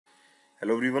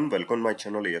Hello everyone, welcome to my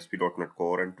channel ASP.NET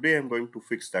Core, and today I'm going to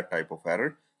fix that type of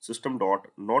error,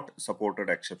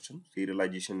 System.NotSupportedException,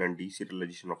 serialization and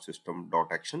deserialization of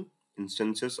System.Action.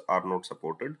 Instances are not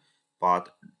supported, path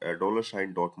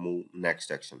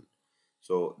 $.MoveNextAction.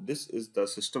 So this is the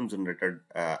system generated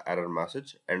error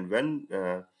message, and when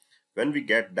we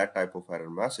get that type of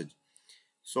error message,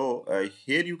 so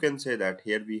here you can say that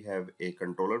here we have a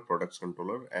controller, products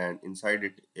controller, and inside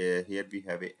it here we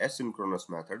have a asynchronous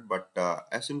method, but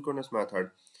asynchronous method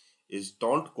is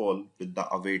don't call with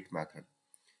the await method.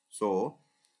 So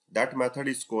that method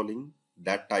is calling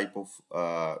that type of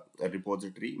a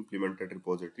repository, implemented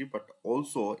repository, but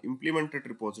also implemented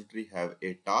repository have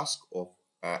a task of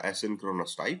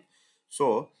asynchronous type.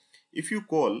 So if you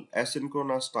call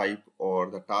asynchronous type or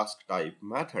the task type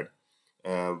method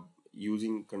uh,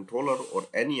 using controller or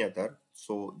any other,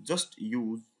 so just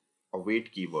use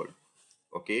await keyword.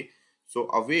 Okay, so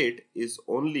await is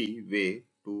only way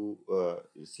to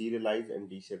serialize and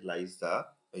deserialize the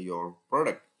your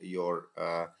product, your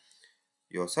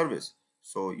service.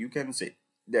 So you can say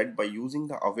that by using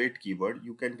the await keyword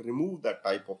you can remove that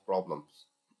type of problems,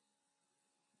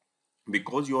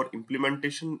 because your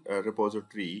implementation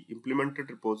implemented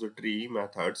repository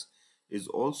methods is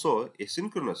also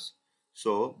asynchronous.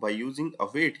 So by using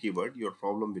await keyword your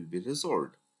problem will be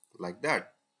resolved like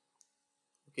that.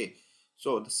 Okay,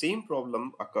 so the same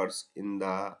problem occurs in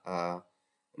the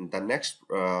next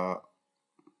the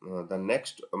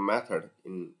next method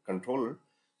in controller.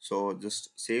 So just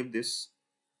save this,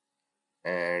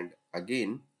 and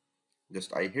again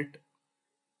just I hit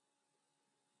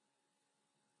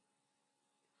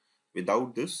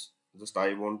without this, just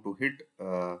I want to hit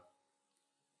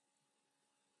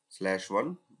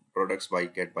 /1 products by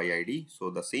get by id. So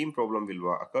the same problem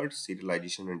will occur,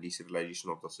 serialization and deserialization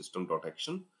of the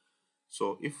System.Action.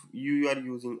 So if you are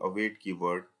using await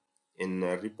keyword in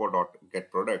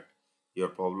repo.getProduct, your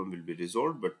problem will be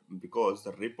resolved, but because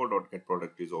the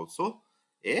repo.getProduct is also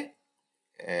a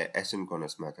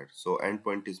asynchronous method, so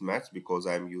endpoint is matched because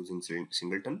I am using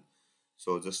singleton.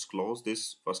 So just close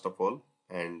this first of all,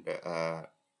 and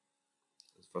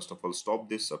first of all stop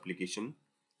this application,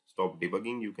 stop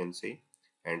debugging you can say,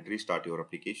 and restart your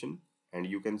application, and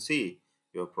you can see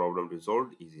your problem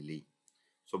resolved easily.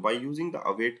 So by using the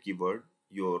await keyword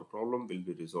your problem will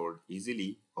be resolved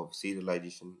easily of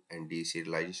serialization and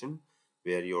deserialization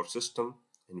where your system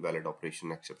invalid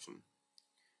operation exception.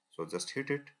 So just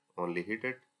hit it, only hit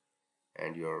it,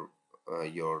 and your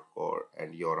core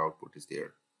and your output is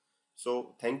there.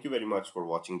 So thank you very much for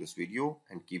watching this video,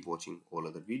 and keep watching all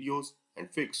other videos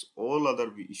and fix all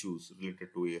other issues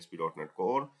related to ASP.NET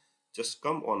Core. Just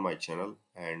come on my channel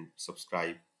and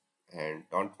subscribe, and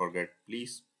don't forget,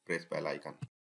 please press bell icon.